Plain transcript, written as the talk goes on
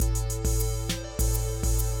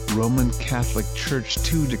Roman Catholic Church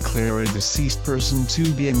to declare a deceased person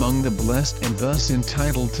to be among the blessed and thus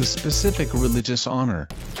entitled to specific religious honor.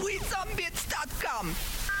 Tweetzombits.com